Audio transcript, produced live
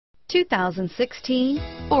2016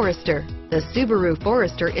 Forester. The Subaru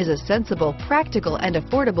Forester is a sensible, practical, and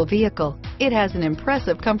affordable vehicle. It has an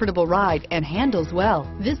impressive, comfortable ride and handles well.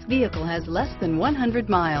 This vehicle has less than 100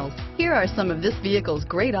 miles. Here are some of this vehicle's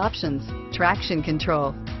great options: traction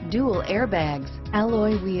control, dual airbags,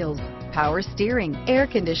 alloy wheels, power steering, air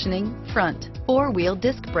conditioning, front, four-wheel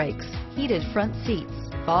disc brakes, heated front seats,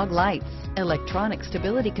 fog lights, electronic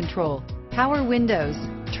stability control, power windows,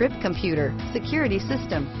 trip computer, security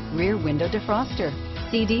system, rear window defroster,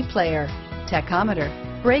 CD player, tachometer,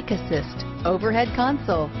 brake assist, overhead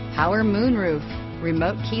console, power moonroof,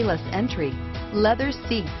 remote keyless entry, leather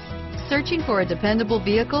seats. Searching for a dependable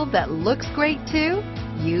vehicle that looks great too?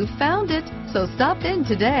 You found it, so stop in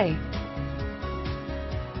today.